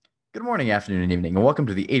Good morning, afternoon, and evening, and welcome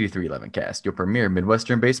to the 8311 Cast, your premier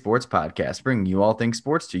Midwestern-based sports podcast, bringing you all things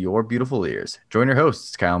sports to your beautiful ears. Join your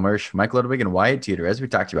hosts, Kyle Mersch, Mike Ludwig, and Wyatt Teeter, as we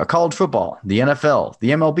talk to you about college football, the NFL,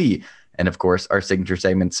 the MLB, and of course, our signature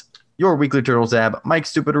segments, your weekly Turtles Tab,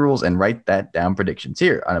 Mike's Stupid Rules, and Write That Down predictions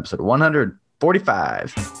here on episode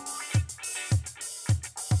 145.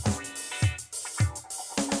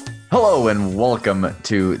 Hello and welcome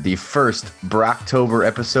to the first Brocktober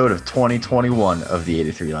episode of 2021 of the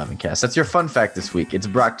 8311 Cast. That's your fun fact this week. It's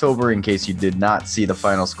Brocktober in case you did not see the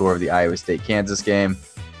final score of the Iowa State-Kansas game.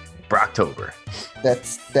 Brocktober.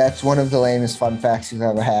 That's one of the lamest fun facts you've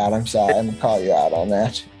ever had. I'm sorry. I'm going to call you out on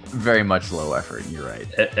that. Very much low effort. You're right.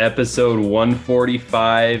 Episode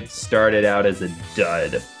 145 started out as a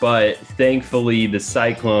dud, but thankfully the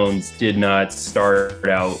Cyclones did not start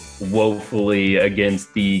out woefully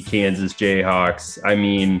against the Kansas Jayhawks. I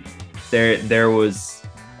mean, there was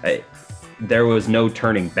no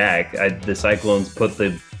turning back. The Cyclones put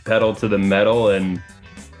the pedal to the metal and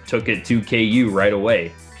took it to KU right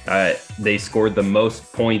away. They scored the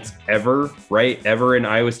most points ever in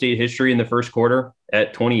Iowa State history in the first quarter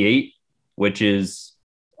at 28, which is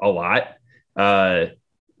a lot.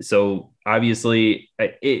 So obviously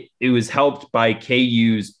it was helped by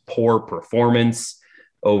KU's poor performance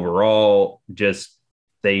overall. Just,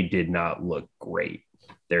 they did not look great.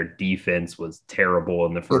 Their defense was terrible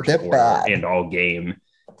in the first quarter and all game.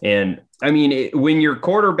 And I mean, when your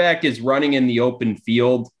quarterback is running in the open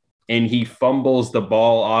field and he fumbles the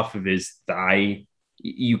ball off of his thigh,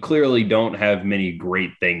 you clearly don't have many great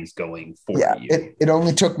things going for you. It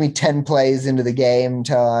only took me 10 plays into the game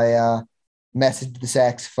until I messaged the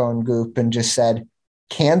saxophone group and just said,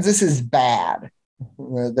 Kansas is bad.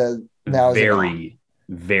 That was very,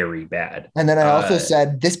 very bad. And then I also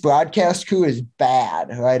said, this broadcast crew is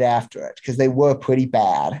bad right after it, because they were pretty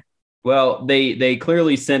bad. Well, they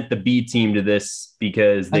clearly sent the B team to this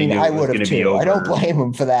because they knew it was going to be over. I don't blame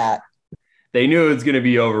them for that. They knew it was going to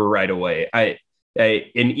be over right away. An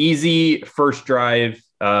easy first drive,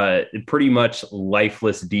 pretty much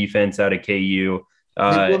lifeless defense out of KU.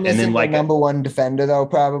 And then the number one defender, though,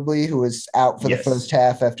 probably, who was out for the first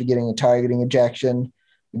half after getting a targeting ejection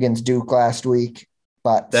against Duke last week.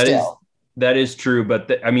 But that is true. But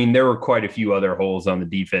there were quite a few other holes on the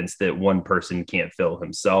defense that one person can't fill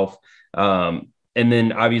himself. And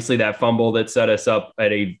then obviously that fumble that set us up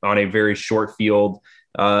on a very short field.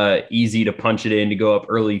 Easy to punch it in to go up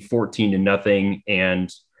early 14-0.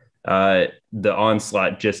 And the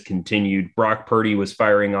onslaught just continued. Brock Purdy was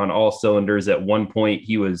firing on all cylinders. At one point,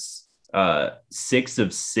 he was 6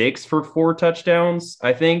 of 6 for 4 touchdowns,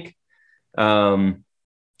 I think.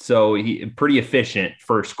 So he pretty efficient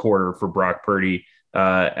first quarter for Brock Purdy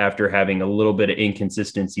after having a little bit of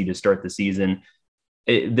inconsistency to start the season.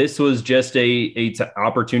 This was just a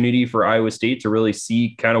opportunity for Iowa State to really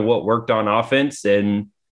see kind of what worked on offense. And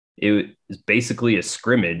it was basically a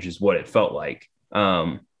scrimmage is what it felt like.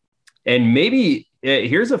 And maybe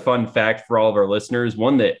here's a fun fact for all of our listeners,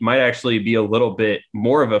 one that might actually be a little bit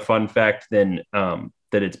more of a fun fact than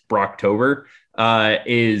that it's Brocktober,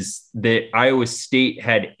 is that Iowa State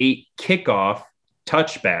had 8 kickoff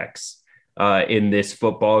touchbacks in this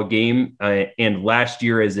football game, and last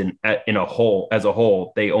year as a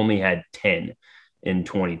whole, they only had 10 in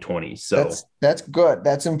 2020. So that's good.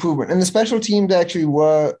 That's improvement. And the special teams actually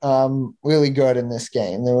were really good in this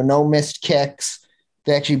game. There were no missed kicks.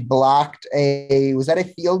 They actually blocked was that a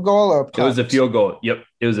field goal or a punt? It was a field goal. Yep,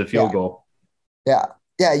 it was a field goal.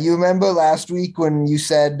 Yeah, you remember last week when you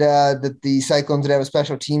said that the Cyclones would have a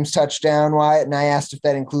special teams touchdown, Wyatt, and I asked if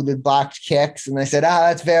that included blocked kicks, and they said,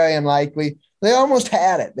 that's very unlikely. They almost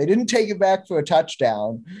had it. They didn't take it back for a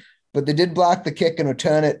touchdown, but they did block the kick and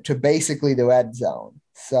return it to basically the red zone.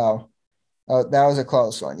 So that was a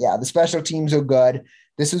close one. Yeah, the special teams are good.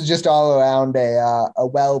 This was just all around a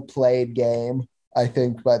well-played game, I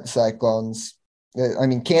think, by the Cyclones. I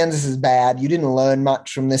mean, Kansas is bad. You didn't learn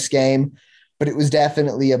much from this game, but it was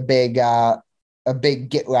definitely a big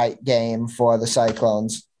get-right game for the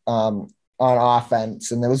Cyclones on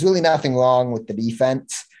offense. And there was really nothing wrong with the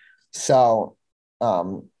defense. So,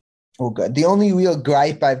 good. The only real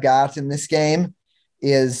gripe I've got in this game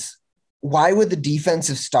is, why were the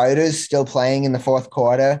defensive starters still playing in the fourth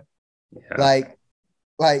quarter? Yeah. Like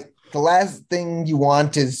the last thing you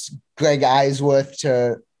want is Greg Eisworth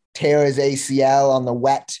to tear his ACL on the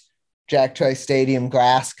wet Jack Trice Stadium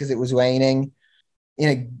grass because it was raining in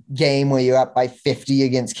a game where you're up by 50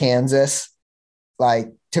 against Kansas.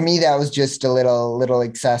 Like, to me, that was just a little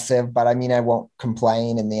excessive, but I mean, I won't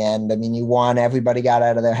complain in the end. I mean, you won, everybody got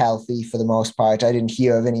out of there healthy for the most part. I didn't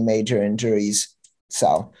hear of any major injuries.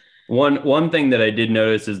 So One thing that I did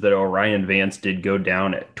notice is that Orion Vance did go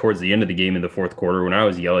down towards the end of the game in the fourth quarter when I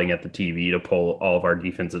was yelling at the TV to pull all of our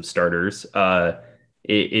defensive starters.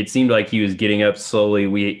 It seemed like he was getting up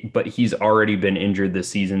slowly. But he's already been injured this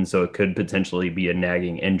season, so it could potentially be a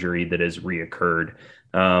nagging injury that has reoccurred.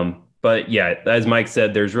 But yeah, as Mike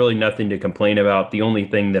said, there's really nothing to complain about. The only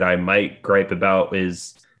thing that I might gripe about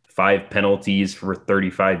is 5 penalties for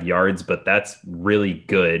 35 yards, but that's really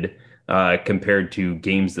good compared to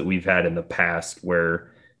games that we've had in the past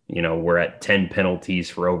where, we're at 10 penalties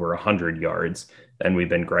for over 100 yards, and we've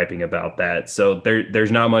been griping about that. So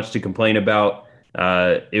there's not much to complain about.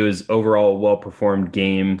 It was overall a well-performed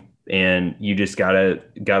game, and you just gotta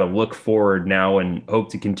look forward now and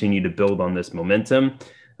hope to continue to build on this momentum.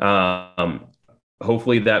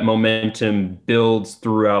 Hopefully that momentum builds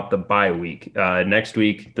throughout the bye week. Next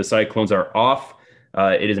week, the Cyclones are off.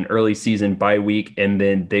 It is an early season bye week, and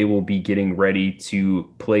then they will be getting ready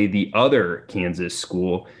to play the other Kansas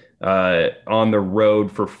school on the road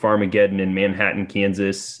for Farmageddon in Manhattan,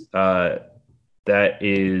 Kansas. That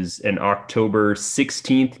is an October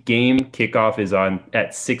 16th game. Kickoff is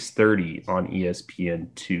at 6:30 on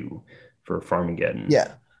ESPN2 for Farmageddon.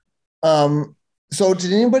 Yeah. So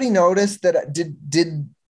did anybody notice that did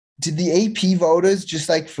the AP voters just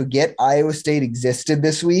like forget Iowa State existed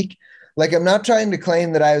this week? Like, I'm not trying to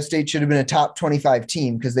claim that Iowa State should have been a top 25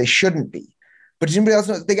 team because they shouldn't be. But did anybody else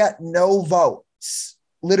know they got no votes?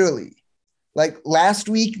 Literally. Like last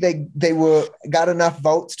week, they got enough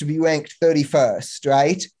votes to be ranked 31st,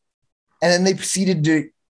 right? And then they proceeded to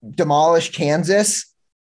demolish Kansas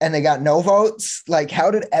and they got no votes. Like,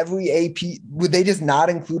 how did every AP, were they just not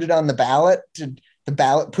included on the ballot? Did the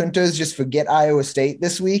ballot printers just forget Iowa State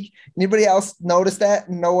this week? Anybody else notice that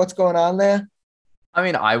and know what's going on there? I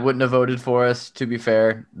mean, I wouldn't have voted for us, to be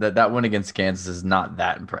fair. That win against Kansas is not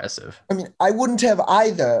that impressive. I mean, I wouldn't have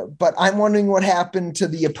either, but I'm wondering what happened to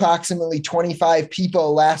the approximately 25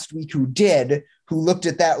 people last week who looked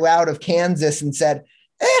at that rout of Kansas and said,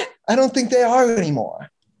 I don't think they are anymore.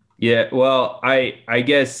 Yeah, well, I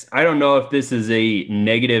guess I don't know if this is a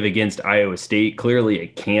negative against Iowa State. Clearly,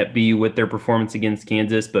 it can't be with their performance against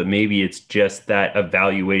Kansas, but maybe it's just that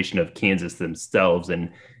evaluation of Kansas themselves and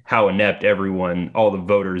how inept all the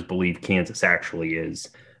voters believe Kansas actually is.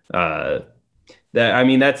 That's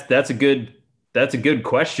a good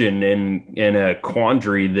question and a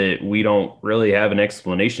quandary that we don't really have an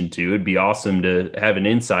explanation to. It'd be awesome to have an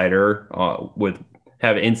insider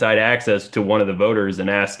have inside access to one of the voters and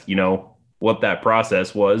ask, what that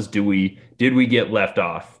process was. Did we get left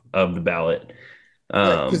off of the ballot?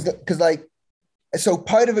 So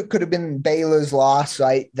part of it could have been Baylor's loss,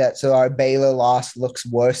 right? So our Baylor loss looks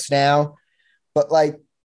worse now. But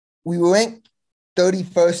we were ranked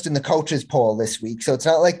 31st in the coaches poll this week. So it's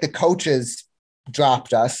not like the coaches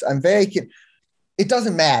dropped us. It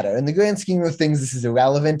doesn't matter. In the grand scheme of things, this is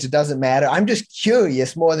irrelevant. It doesn't matter. I'm just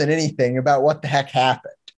curious more than anything about what the heck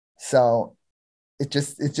happened. So it's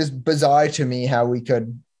just bizarre to me how we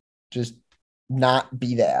could just not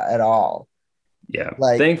be there at all. Yeah.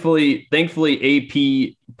 Thankfully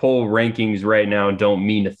AP poll rankings right now don't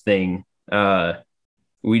mean a thing.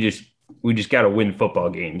 We just got to win football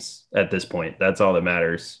games at this point. That's all that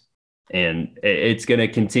matters. And it's going to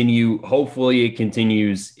continue. Hopefully it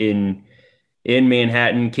continues in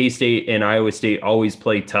Manhattan. K-State and Iowa State always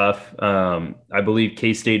play tough. I believe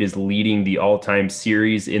K-State is leading the all-time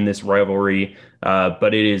series in this rivalry.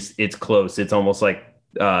 But it's close. It's almost like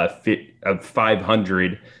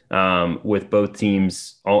 500 with both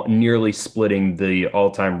teams nearly splitting the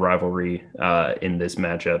all-time rivalry in this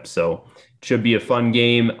matchup. So it should be a fun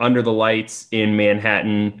game under the lights in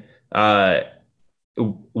Manhattan.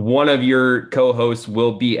 One of your co-hosts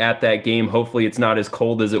will be at that game. Hopefully it's not as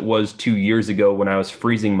cold as it was 2 years ago when I was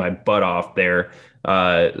freezing my butt off there.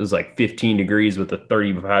 It was like 15 degrees with a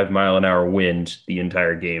 35-mile-an-hour wind the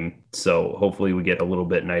entire game. So hopefully we get a little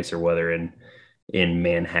bit nicer weather in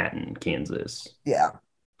Manhattan, Kansas. Yeah.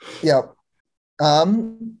 Yep.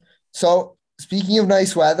 So speaking of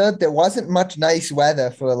nice weather, there wasn't much nice weather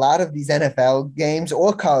for a lot of these NFL games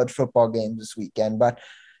or college football games this weekend, but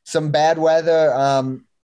some bad weather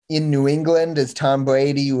in New England as Tom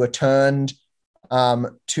Brady returned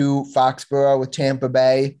to Foxborough with Tampa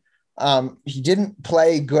Bay. He didn't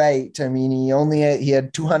play great. I mean, he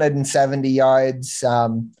had 270 yards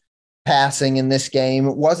passing in this game.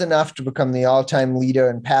 It was enough to become the all-time leader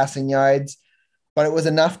in passing yards, but it was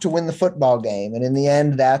enough to win the football game. And in the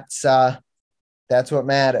end, that's what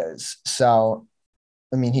matters. So,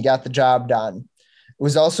 I mean, he got the job done. It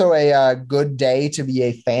was also a good day to be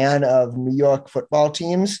a fan of New York football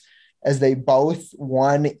teams as they both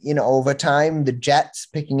won in overtime. The Jets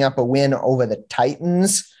picking up a win over the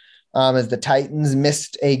Titans, as the Titans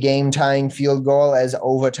missed a game-tying field goal as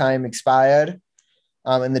overtime expired.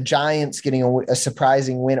 And the Giants getting a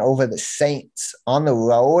surprising win over the Saints on the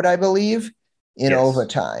road, I believe, in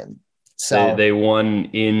overtime. So they won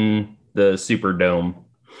in the Superdome.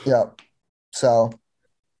 Yep. So,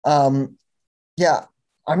 yeah,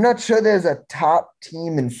 I'm not sure there's a top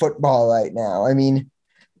team in football right now. I mean,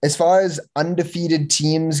 as far as undefeated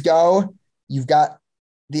teams go, you've got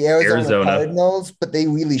the Arizona Cardinals, but they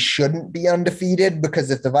really shouldn't be undefeated because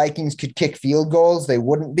if the Vikings could kick field goals, they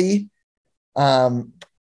wouldn't be. The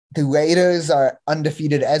Raiders are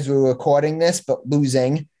undefeated as we're recording this, but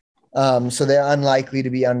losing. So they're unlikely to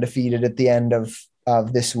be undefeated at the end of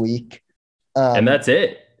this week. And that's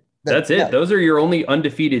it. That's it. Yeah. Those are your only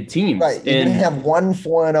undefeated teams. Right. You're going to have one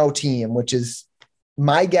 4-0 team, which is,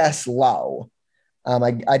 my guess, low.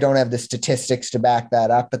 I don't have the statistics to back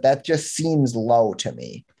that up, but that just seems low to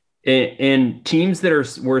me. And teams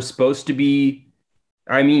that were supposed to be,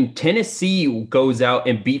 I mean, Tennessee goes out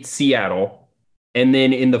and beats Seattle. And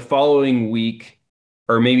then in the following week,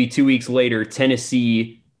 or maybe 2 weeks later,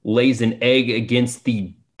 Tennessee lays an egg against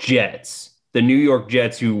the Jets, the New York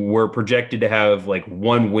Jets, who were projected to have like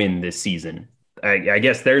one win this season. I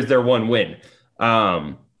guess there's their one win.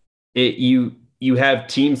 You have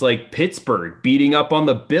teams like Pittsburgh beating up on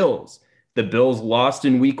the Bills. The Bills lost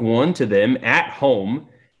in week 1 to them at home.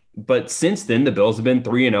 But since then, the Bills have been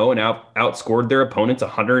 3-0 and outscored their opponents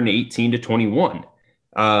 118-21.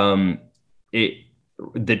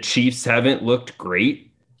 The Chiefs haven't looked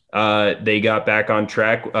great. They got back on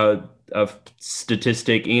track. Of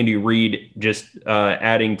statistic, Andy Reid just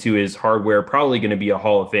adding to his hardware, probably going to be a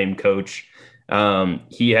Hall of Fame coach.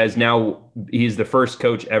 He's the first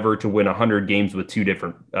coach ever to win 100 games with 2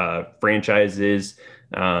 different franchises.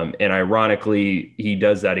 And ironically, he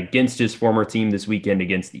does that against his former team this weekend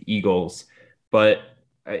against the Eagles. But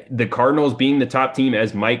the Cardinals being the top team,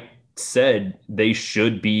 as Mike said, they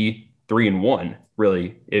should be 3-1,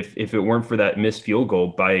 really, if it weren't for that missed field goal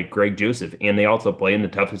by Greg Joseph. And they also play in the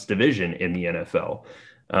toughest division in the NFL.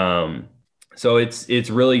 So it's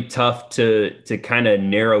really tough to kind of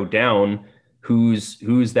narrow down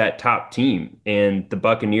who's that top team. And the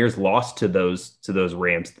Buccaneers lost to those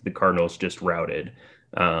Rams that the Cardinals just routed.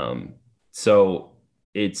 So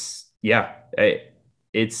it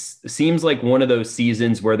seems like one of those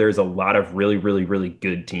seasons where there's a lot of really, really, really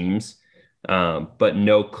good teams, but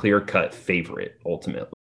no clear-cut favorite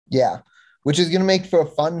ultimately. Yeah, which is going to make for a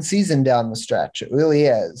fun season down the stretch. It really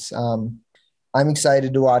is. I'm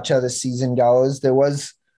excited to watch how this season goes.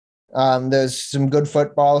 There's some good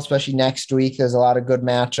football, especially next week. There's a lot of good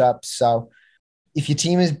matchups. So if your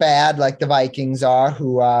team is bad, like the Vikings are,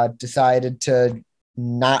 who decided to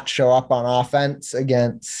not show up on offense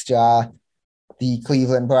against the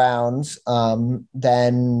Cleveland Browns,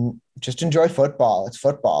 then just enjoy football. It's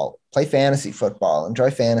football. Play fantasy football. Enjoy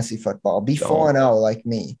fantasy football. Be 4-0 like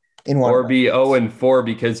me. Or be 0-4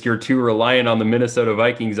 because you're too reliant on the Minnesota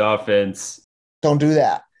Vikings offense. Don't do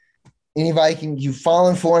that. Any Viking, you've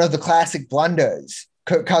fallen for one of the classic blunders.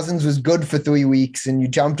 Kirk Cousins was good for 3 weeks and you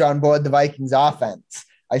jumped on board the Vikings offense.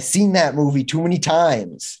 I've seen that movie too many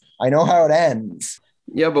times. I know how it ends.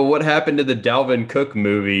 Yeah, but what happened to the Dalvin Cook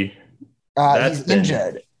movie? He's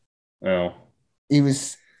injured. Oh. He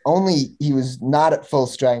was not at full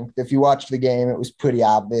strength. If you watched the game, it was pretty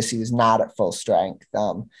obvious he was not at full strength.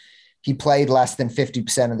 He played less than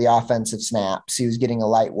 50% of the offensive snaps. He was getting a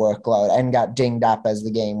light workload and got dinged up as the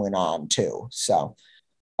game went on too. So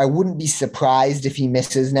I wouldn't be surprised if he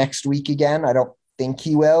misses next week again. I don't think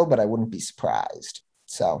he will, but I wouldn't be surprised.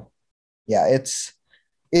 So yeah, it's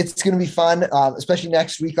going to be fun, especially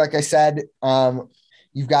next week. Like I said,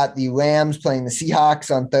 you've got the Rams playing the Seahawks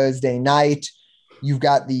on Thursday night. You've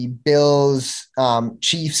got the Bills,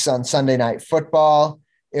 Chiefs on Sunday Night Football,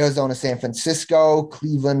 Arizona, San Francisco,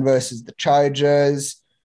 Cleveland versus the Chargers.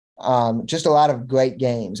 Just a lot of great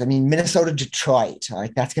games. I mean, Minnesota, Detroit,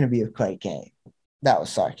 like that's going to be a great game. That was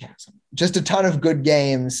sarcasm. Just a ton of good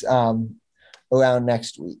games around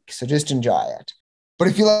next week. So just enjoy it. But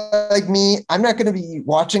if you're like me, I'm not going to be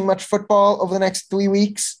watching much football over the next 3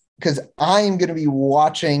 weeks because I'm going to be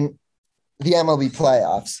watching the MLB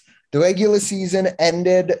playoffs. The regular season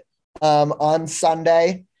ended on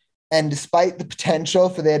Sunday, and despite the potential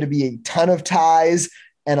for there to be a ton of ties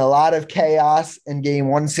and a lot of chaos in game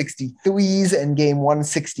 163s and game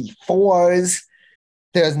 164s,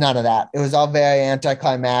 there's none of that. It was all very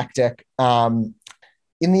anticlimactic. In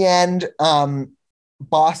the end,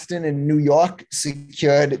 Boston and New York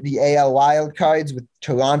secured the AL wildcards, with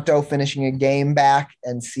Toronto finishing a game back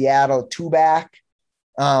and Seattle 2 back.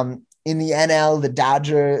 In the NL, the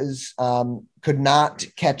Dodgers could not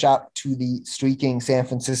catch up to the streaking San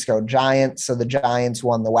Francisco Giants, so the Giants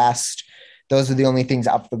won the West. Those are the only things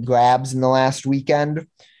up for grabs in the last weekend.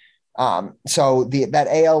 So that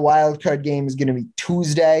AL wildcard game is going to be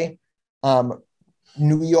Tuesday.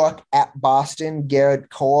 New York at Boston, Garrett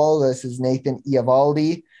Cole versus Nathan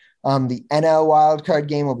Eovaldi. The NL wildcard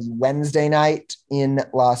game will be Wednesday night in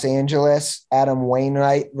Los Angeles. Adam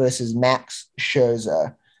Wainwright versus Max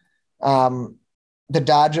Scherzer. The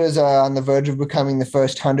Dodgers are on the verge of becoming the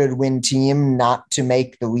first 100-win team not to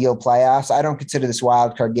make the real playoffs. I don't consider this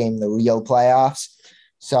wildcard game the real playoffs.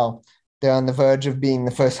 So they're on the verge of being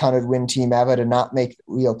the first 100-win team ever to not make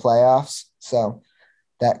real playoffs. So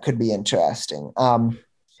that could be interesting.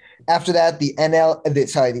 After that, the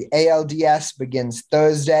ALDS begins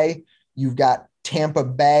Thursday. You've got Tampa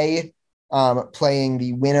Bay playing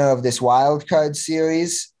the winner of this wildcard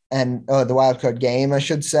series, and the wildcard game, I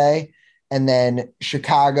should say, and then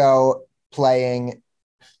Chicago playing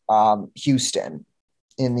Houston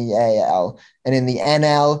in the AL. And in the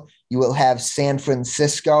NL, you will have San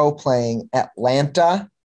Francisco playing Atlanta.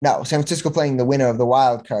 No, San Francisco playing the winner of the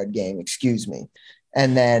wildcard game, excuse me.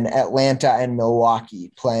 And then Atlanta and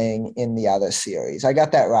Milwaukee playing in the other series. I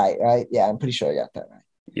got that right? Yeah, I'm pretty sure I got that right.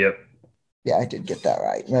 Yep. Yeah, I did get that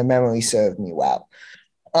right. My memory served me well.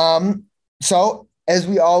 So, as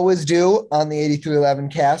we always do on the 8311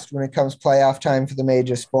 cast, when it comes playoff time for the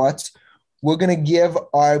major sports, we're going to give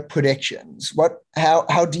our predictions.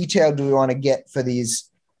 How detailed do we want to get for these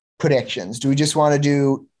predictions? Do we just want to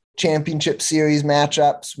do championship series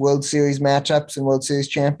matchups, World Series matchups, and World Series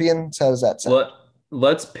champions? How does that sound? Well,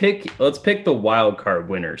 let's pick the wild card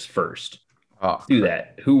winners first. Oh, do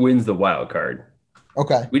that. Who wins the wild card?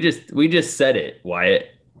 Okay. We just said it, Wyatt.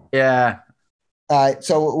 Yeah. All right,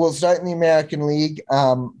 so we'll start in the American League.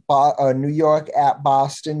 New York at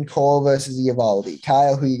Boston, Cole versus Eovaldi.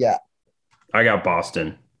 Kyle, who you got? I got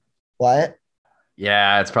Boston. Wyatt?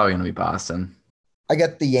 Yeah, it's probably going to be Boston. I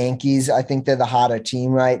got the Yankees. I think they're the hotter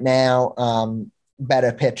team right now.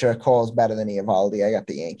 Better pitcher. Cole's better than Eovaldi. I got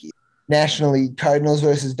the Yankees. National League, Cardinals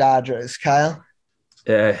versus Dodgers. Kyle?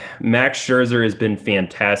 Max Scherzer has been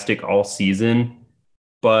fantastic all season,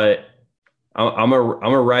 but I'm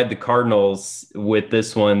gonna ride the Cardinals with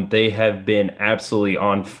this one. They have been absolutely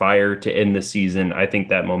on fire to end the season. I think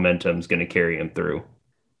that momentum is going to carry them through.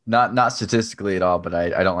 Not statistically at all, but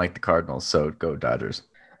I don't like the Cardinals, so go Dodgers.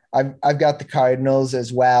 I've got the Cardinals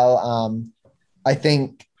as well. I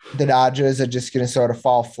think the Dodgers are just going to sort of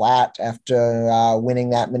fall flat after winning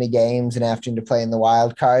that many games and having to play in the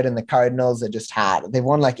wild card, and the Cardinals are just hot. They've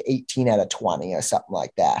won like 18 out of 20 or something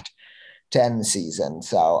like that to end the season.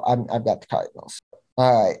 So I've got the Cardinals.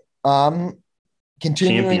 All right.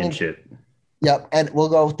 Continuing. Championship. Yep. And we'll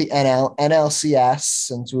go with the NLCS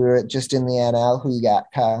since we were just in the NL. Who you got,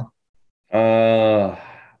 Kyle?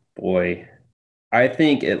 Boy. I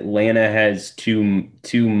think Atlanta has too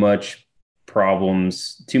many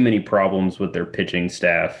problems with their pitching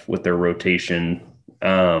staff, with their rotation.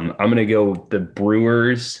 I'm going to go with the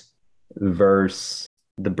Brewers versus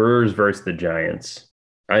the Giants.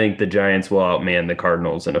 I think the Giants will outman the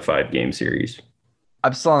Cardinals in a 5-game series.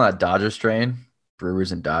 I'm still on that Dodgers train,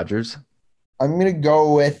 Brewers and Dodgers. I'm going to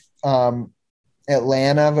go with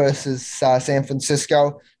Atlanta versus San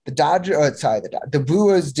Francisco. The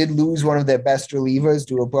Brewers did lose one of their best relievers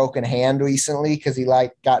to a broken hand recently because he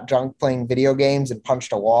got drunk playing video games and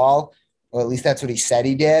punched a wall, or at least that's what he said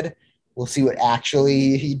he did. We'll see what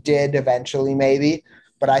actually he did eventually, maybe.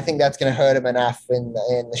 But I think that's going to hurt him enough in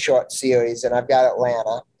the short series. And I've got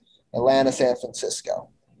Atlanta, San Francisco.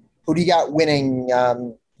 Who do you got winning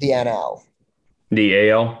the NL?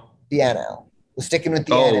 The AL? The NL. We're sticking with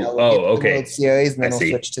the NL. We'll okay. The World Series, and then we'll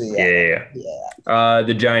switch to the NL. Yeah.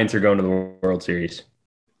 The Giants are going to the World Series.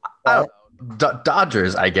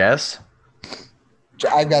 Dodgers, I guess.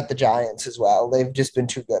 I've got the Giants as well. They've just been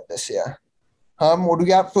too good this year. What do we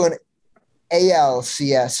got for an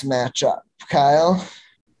ALCS matchup, Kyle?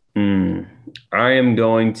 I am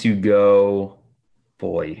going to go.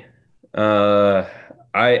 Boy,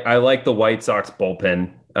 I like the White Sox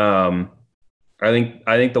bullpen. I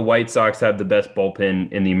think the White Sox have the best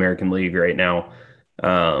bullpen in the American League right now,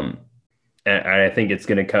 and I think it's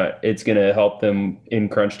gonna help them in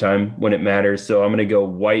crunch time when it matters. So I'm gonna go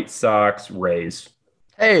White Sox Rays.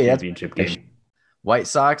 Hey, that's championship game. White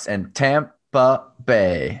Sox and Tampa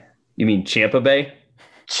Bay. You mean Champa Bay?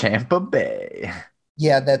 Champa Bay.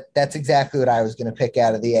 Yeah, that's exactly what I was going to pick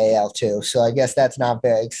out of the AL too. So I guess that's not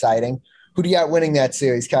very exciting. Who do you got winning that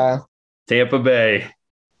series, Kyle? Tampa Bay.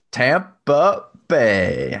 Tampa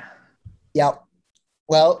Bay. Yep.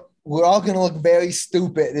 Well, we're all going to look very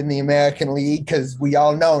stupid in the American League because we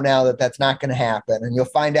all know now that that's not going to happen. And you'll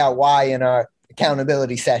find out why in our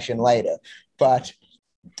accountability session later. But,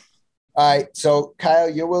 all right. So, Kyle,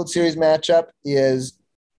 your World Series matchup is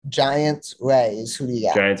Giants-Rays. Who do you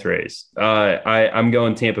got? Giants-Rays. I'm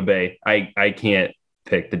going Tampa Bay. I can't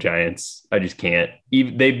pick the Giants. I just can't.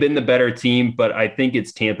 They've been the better team, but I think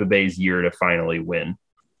it's Tampa Bay's year to finally win.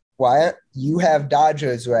 Wyatt, you have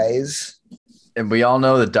Dodgers-Rays. And we all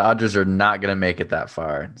know the Dodgers are not going to make it that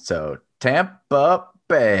far. So Tampa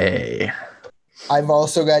Bay. I've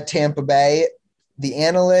also got Tampa Bay. The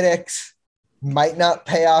analytics might not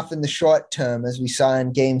pay off in the short term, as we saw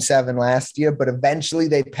in Game 7 last year, but eventually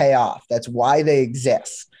they pay off. That's why they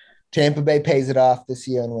exist. Tampa Bay pays it off this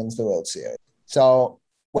year and wins the World Series. So,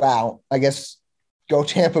 wow, I guess go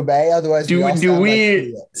Tampa Bay. Otherwise,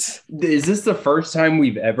 is this the first time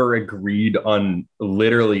we've ever agreed on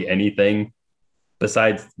literally anything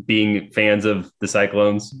besides being fans of the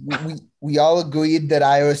Cyclones? We all agreed that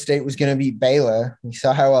Iowa State was going to beat Baylor. We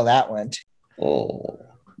saw how well that went. Oh,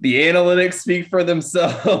 the analytics speak for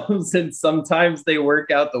themselves, and sometimes they work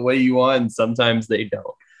out the way you want, and sometimes they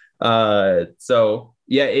don't. So,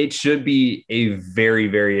 yeah, it should be a very,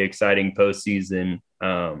 very exciting postseason.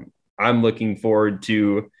 I'm looking forward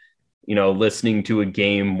to, listening to a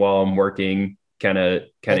game while I'm working, kind of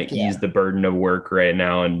ease the burden of work right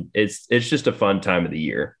now. And it's just a fun time of the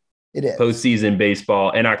year. It is postseason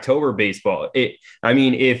baseball and October baseball.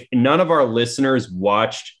 If none of our listeners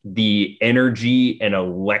watched the energy and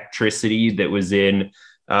electricity that was in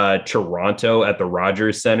Toronto at the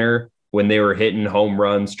Rogers Center when they were hitting home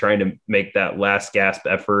runs, trying to make that last gasp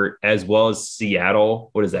effort, as well as Seattle,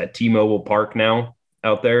 what is that, T-Mobile Park now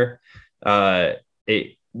out there?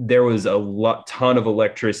 There was a ton of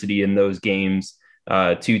electricity in those games.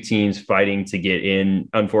 Two teams fighting to get in.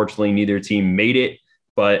 Unfortunately, neither team made it,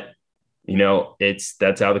 but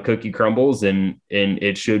that's how the cookie crumbles, and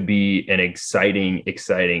it should be an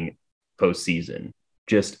exciting postseason.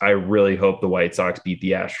 I really hope the White Sox beat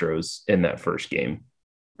the Astros in that first game,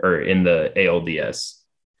 or in the ALDS.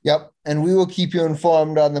 Yep, and we will keep you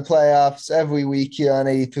informed on the playoffs every week here on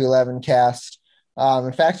 8311 Cast.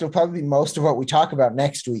 In fact, it'll probably be most of what we talk about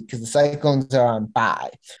next week because the Cyclones are on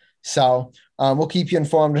bye. So we'll keep you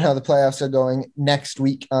informed on how the playoffs are going next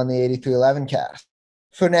week on the 8311 Cast.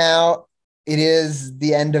 For now, it is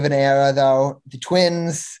the end of an era, though. The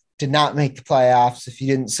Twins did not make the playoffs, if you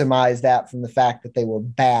didn't surmise that from the fact that they were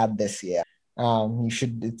bad this year.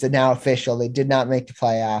 It's now official. They did not make the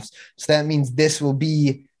playoffs. So that means this will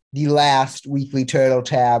be the last weekly Turtle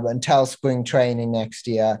Tab until spring training next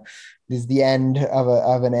year. It is the end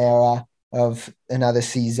of an era, of another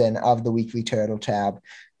season of the weekly Turtle Tab.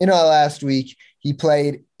 In our last week, he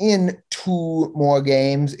played in 2 more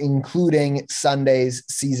games, including Sunday's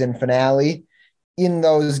season finale. In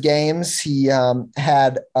those games, he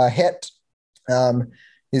had a hit.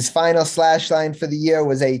 His final slash line for the year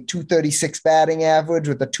was a .236 batting average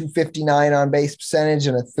with a .259 on base percentage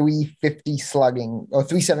and a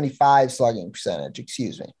 .375 slugging percentage,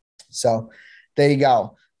 excuse me. So there you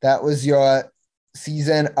go. That was your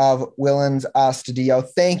season of Willens Astudillo.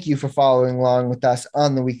 Thank you for following along with us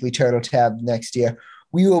on the weekly Turtle Tab next year.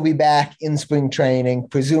 We will be back in spring training,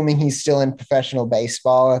 presuming he's still in professional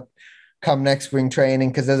baseball come next spring training,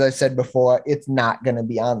 because as I said before, it's not going to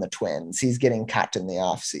be on the Twins. He's getting cut in the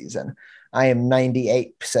offseason. I am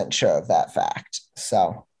 98% sure of that fact.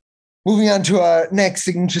 So moving on to our next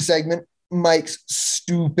signature segment, Mike's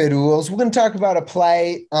Stupid Rules. We're going to talk about a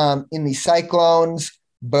play in the Cyclones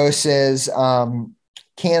versus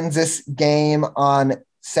Kansas game on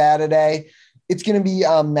Saturday. It's going to be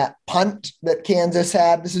that punt that Kansas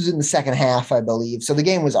had. This was in the second half, I believe. So the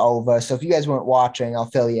game was over. So if you guys weren't watching, I'll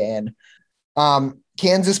fill you in.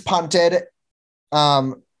 Kansas punted,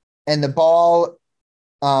 and the ball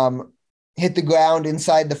hit the ground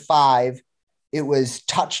inside the 5. It was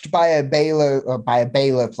touched by a Baylor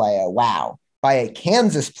player. Wow. By a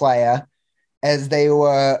Kansas player as they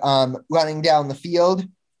were running down the field.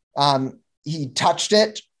 He touched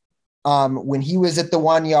it when he was at the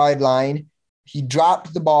 1-yard line. He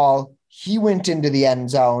dropped the ball. He went into the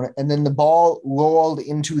end zone, and then the ball rolled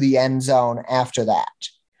into the end zone after that.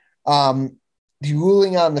 The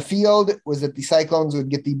ruling on the field was that the Cyclones would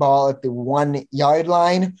get the ball at the 1-yard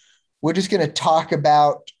line. We're just going to talk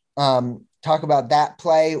about that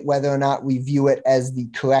play, whether or not we view it as the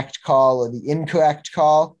correct call or the incorrect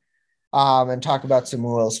call, and talk about some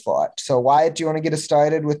rules for it. So, Wyatt, do you want to get us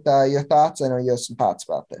started with your thoughts? I know you have some thoughts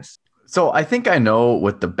about this. So I think I know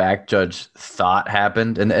what the back judge thought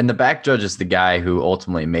happened. And the back judge is the guy who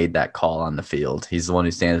ultimately made that call on the field. He's the one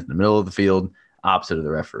who stands in the middle of the field, opposite of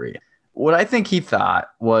the referee. What I think he thought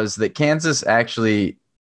was that Kansas actually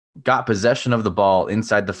got possession of the ball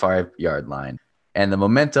inside the 5-yard line. And the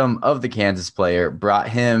momentum of the Kansas player brought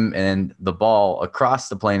him and the ball across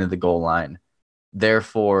the plane of the goal line.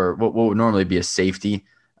 Therefore, what would normally be a safety,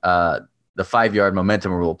 the 5-yard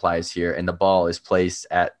momentum rule applies here, and the ball is placed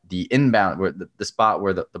at the inbound, where the spot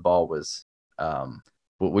where the ball was.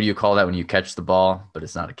 What do you call that when you catch the ball, but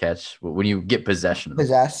it's not a catch? When you get possession of the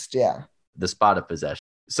Possessed, yeah. The spot of possession.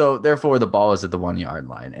 So therefore, the ball is at the 1-yard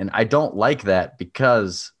line. And I don't like that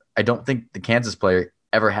because I don't think the Kansas player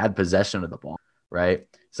ever had possession of the ball, right?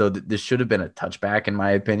 So this should have been a touchback, in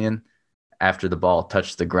my opinion, after the ball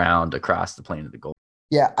touched the ground across the plane of the goal.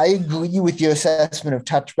 Yeah, I agree with your assessment of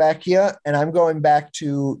touchback here, and I'm going back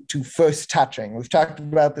to first touching. We've talked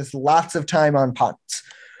about this lots of time on punts.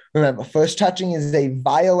 Remember, first touching is a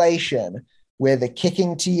violation where the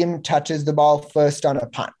kicking team touches the ball first on a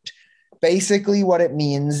punt. Basically, what it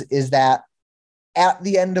means is that at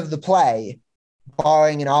the end of the play,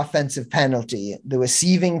 barring an offensive penalty, the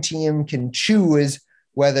receiving team can choose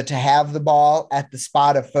whether to have the ball at the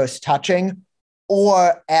spot of first touching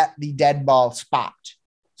or at the dead ball spot.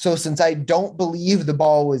 So since I don't believe the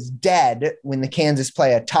ball was dead when the Kansas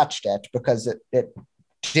player touched it because it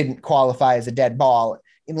didn't qualify as a dead ball,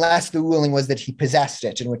 unless the ruling was that he possessed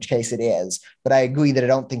it, in which case it is. But I agree that I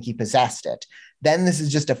don't think he possessed it. Then this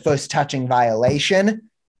is just a first touching violation.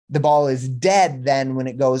 The ball is dead then when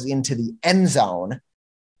it goes into the end zone.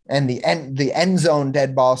 And the end zone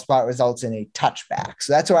dead ball spot results in a touchback.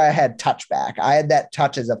 So that's why I had touchback. I had that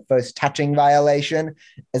touch as a first touching violation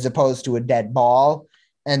as opposed to a dead ball.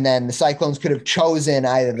 And then the Cyclones could have chosen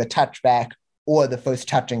either the touchback or the first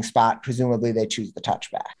touching spot. Presumably they choose the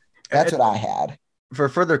touchback. That's what I had. For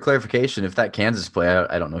further clarification, if that Kansas player,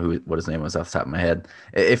 I don't know what his name was off the top of my head,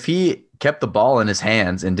 if he kept the ball in his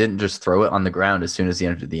hands and didn't just throw it on the ground as soon as he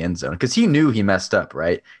entered the end zone, because he knew he messed up,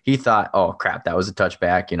 right? He thought, oh, crap, that was a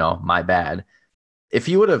touchback, my bad. If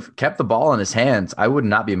he would have kept the ball in his hands, I would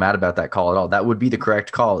not be mad about that call at all. That would be the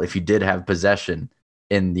correct call if he did have possession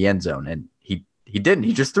in the end zone. And he didn't.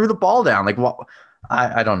 He just threw the ball down. Like, what?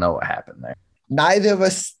 I don't know what happened there. Neither of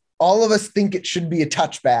us, all of us think it should be a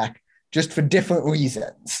touchback, just for different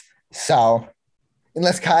reasons. So,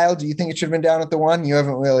 unless Kyle, do you think it should have been down at the 1? You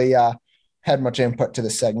haven't really had much input to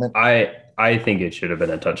this segment. I think it should have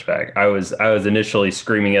been a touchback. I was initially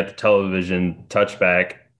screaming at the television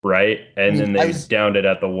touchback, right? And then they downed it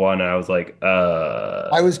at the 1. And I was like,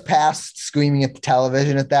 I was past screaming at the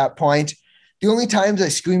television at that point. The only times I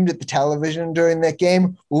screamed at the television during that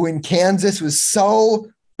game were when Kansas was so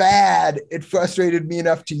bad, it frustrated me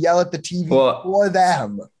enough to yell at the TV for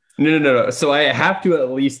them. No. So I have to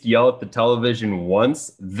at least yell at the television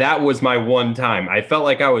once. That was my one time. I felt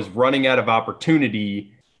like I was running out of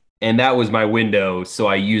opportunity, and that was my window, so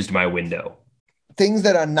I used my window. Things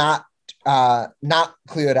that are not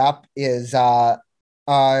cleared up is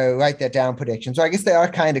write that down predictions. So I guess they are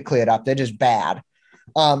kind of cleared up. They're just bad.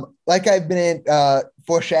 Like I've been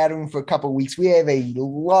foreshadowing for a couple of weeks, we have a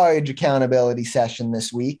large accountability session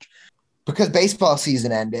this week because baseball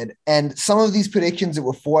season ended. And some of these predictions that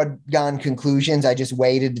were foregone conclusions, I just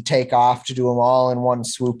waited to take off to do them all in one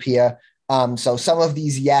swoop here. So some of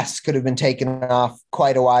these, yes, could have been taken off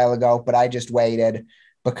quite a while ago, but I just waited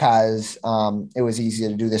because it was easier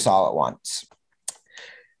to do this all at once.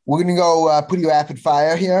 We're going to go pretty rapid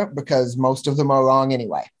fire here because most of them are wrong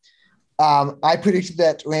anyway. I predicted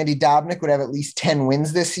that Randy Dobnak would have at least 10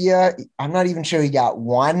 wins this year. I'm not even sure he got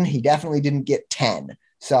 1. He definitely didn't get 10.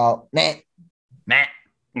 So, nah.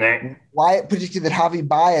 Wyatt predicted that Javi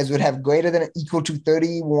Baez would have greater than or equal to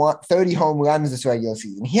 30 home runs this regular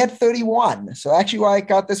season. He had 31. So actually Wyatt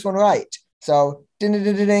got this one right. So,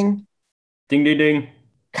 ding. Ding.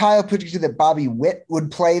 Kyle predicted that Bobby Witt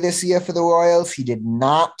would play this year for the Royals. He did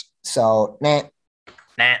not. So, nah.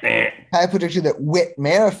 I predicted that Whit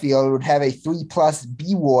Merrifield would have a 3+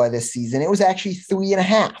 B WAR this season. It was actually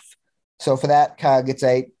 3.5. So for that, Kyle gets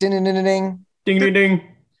a ding. Ding.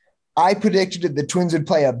 I predicted that the Twins would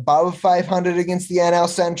play above 500 against the NL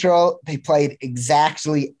Central. They played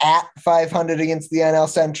exactly at 500 against the NL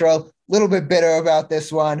Central. A little bit bitter about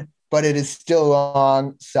this one, but it is still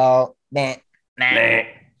wrong. So, nah.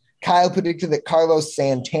 Kyle predicted that Carlos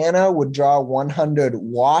Santana would draw 100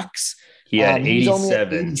 walks. He had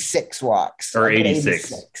 87. 86 walks. Or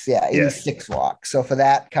 86. Yeah, 86 walks. So for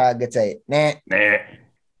that, Kyle gets a nah.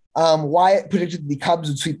 Wyatt predicted the Cubs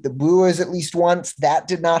would sweep the Brewers at least once. That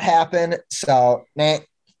did not happen. So, nah.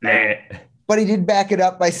 But he did back it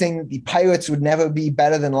up by saying that the Pirates would never be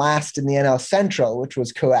better than last in the NL Central, which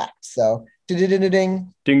was correct. So, ding.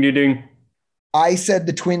 Ding, ding, ding. I said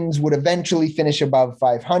the Twins would eventually finish above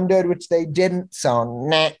 500, which they didn't. So,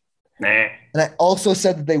 nah. And I also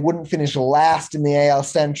said that they wouldn't finish last in the AL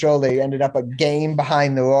Central. They ended up a game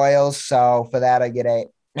behind the Royals. So, for that, I get a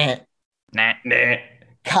nah.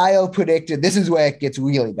 Kyle predicted, this is where it gets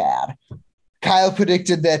really bad. Kyle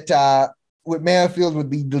predicted that Whit Merrifield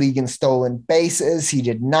would lead the league in stolen bases. He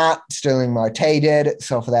did not. Sterling Marte did.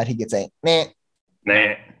 So for that, he gets a nah.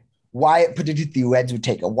 Wyatt predicted the Reds would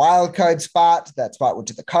take a wild card spot. That spot went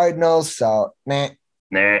to the Cardinals. So nah.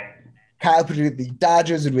 Kyle predicted the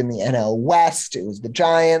Dodgers would win the NL West. It was the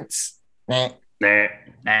Giants. Nah.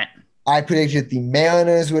 I predicted the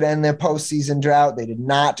Mariners would end their postseason drought. They did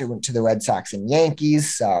not. It went to the Red Sox and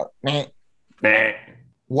Yankees. So nah.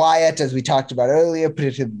 Wyatt, as we talked about earlier,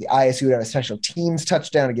 predicted the ISU would have a special teams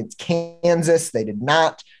touchdown against Kansas. They did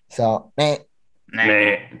not. So, nah.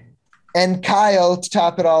 And Kyle, to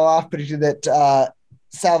top it all off, predicted that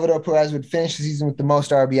Salvador Perez would finish the season with the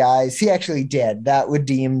most RBIs. He actually did. That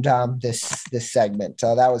redeemed this segment.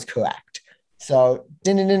 So that was correct. So,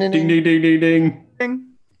 ding.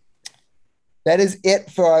 That is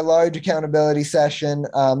it for our large accountability session.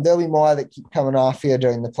 There'll be more that keep coming off here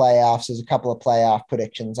during the playoffs. There's a couple of playoff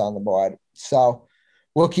predictions on the board. So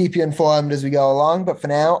we'll keep you informed as we go along. But for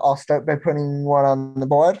now, I'll start by putting one on the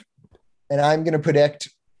board. And I'm going to predict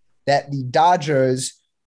that the Dodgers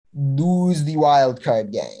lose the wild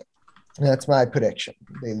card game. And that's my prediction.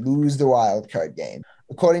 They lose the wild card game.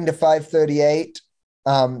 According to 538,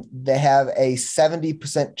 they have a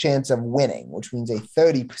 70% chance of winning, which means a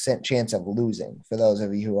 30% chance of losing for those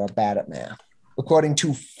of you who are bad at math. According to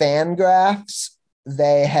Fangraphs,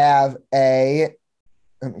 they have let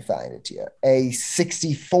me find it here, a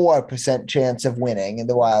 64% chance of winning in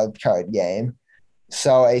the wild card game.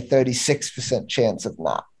 So a 36% chance of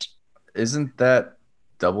not. Isn't that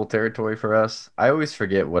double territory for us? I always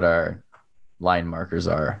forget what our line markers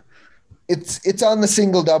are. It's on the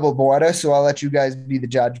single double border, so I'll let you guys be the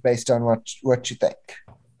judge based on what you think.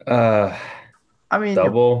 I mean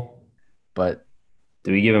double, but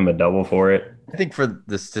do we give him a double for it? I think for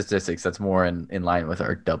the statistics, that's more in line with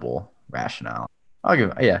our double rationale. I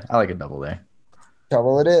like a double there.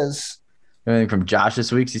 Double it is. Anything from Josh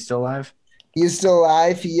this week? Is he still alive? He is still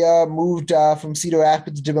alive. He moved from Cedar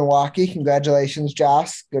Rapids to Milwaukee. Congratulations,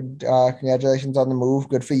 Josh. Good. Congratulations on the move.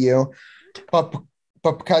 Good for you. But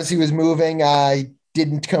because he was moving, I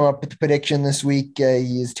didn't come up with the prediction this week.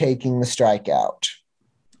 He is taking the strikeout.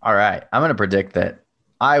 All right. I'm going to predict that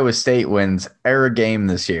Iowa State wins every game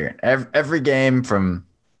this year. Every game from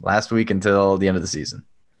last week until the end of the season.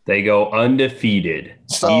 They go undefeated,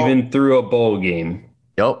 even through a bowl game.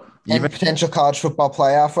 Yep. Even potential college football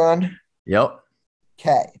playoff run? Yep.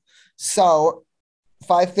 Okay. So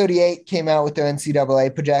 538 came out with their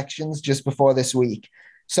NCAA projections just before this week.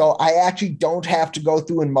 So I actually don't have to go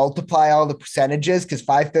through and multiply all the percentages because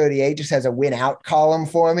 538 just has a win out column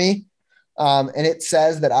for me. And it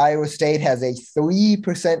says that Iowa State has a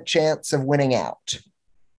 3% chance of winning out.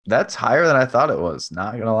 That's higher than I thought it was.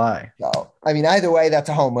 Not going to lie. So, I mean, either way, that's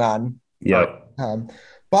a home run. Yep.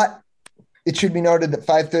 But it should be noted that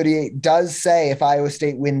 538 does say if Iowa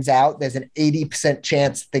State wins out, there's an 80%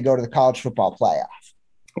 chance that they go to the college football playoff.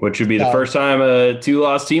 Which would be the first time a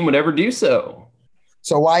two-loss team would ever do so.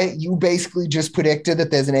 So Wyatt, you basically just predicted that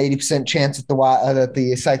there's an 80% chance that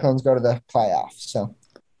the Cyclones go to the playoffs. So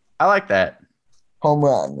I like that. Home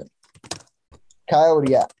run. Kyle, what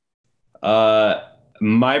do you got?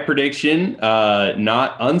 My prediction,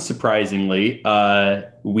 not unsurprisingly,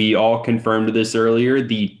 we all confirmed this earlier.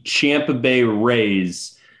 The Tampa Bay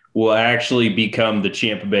Rays will actually become the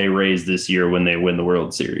Tampa Bay Rays this year when they win the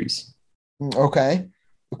World Series. Okay.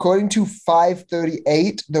 According to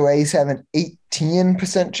 538, the Rays have an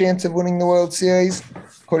 18% chance of winning the World Series.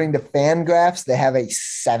 According to Fangraphs, they have a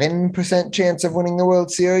 7% chance of winning the World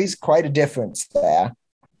Series. Quite a difference there.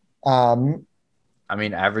 I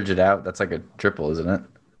mean, average it out. That's like a triple, isn't it?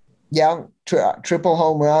 Yeah, triple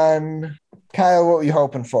home run. Kyle, what were you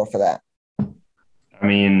hoping for that? I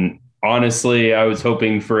mean, honestly, I was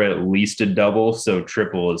hoping for at least a double, so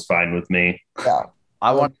triple is fine with me. Yeah.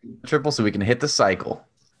 I want a triple so we can hit the cycle.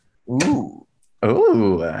 Ooh.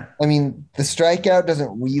 I mean, the strikeout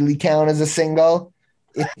doesn't really count as a single.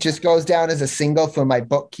 It just goes down as a single for my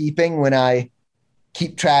bookkeeping when I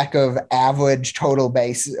keep track of average total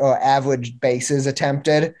bases or average bases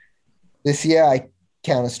attempted. This year, I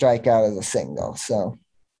count a strikeout as a single. So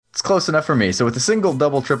It's close enough for me. So with a single,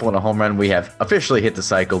 double, triple, and a home run, we have officially hit the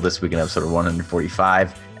cycle this week in episode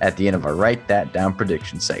 145 at the end of our Write That Down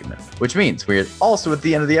prediction segment, which means we're also at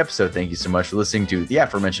the end of the episode. Thank you so much for listening to the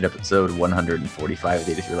aforementioned episode 145 of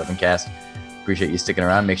the 8311cast. Appreciate you sticking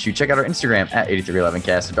around. Make sure you check out our Instagram at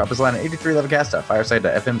 8311cast and drop us a line at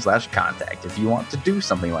 8311cast.fireside.fm/contact if you want to do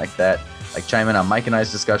something like that, like chime in on Mike and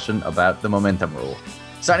I's discussion about the momentum rule.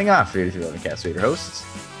 Signing off for 8311cast, your hosts,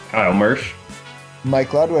 Kyle Mersch,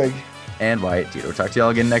 Mike Ludwig. and Wyatt Teeter. We'll talk to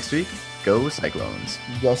y'all again next week. Go Cyclones.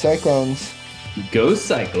 Go Cyclones. Go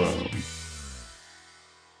Cyclones.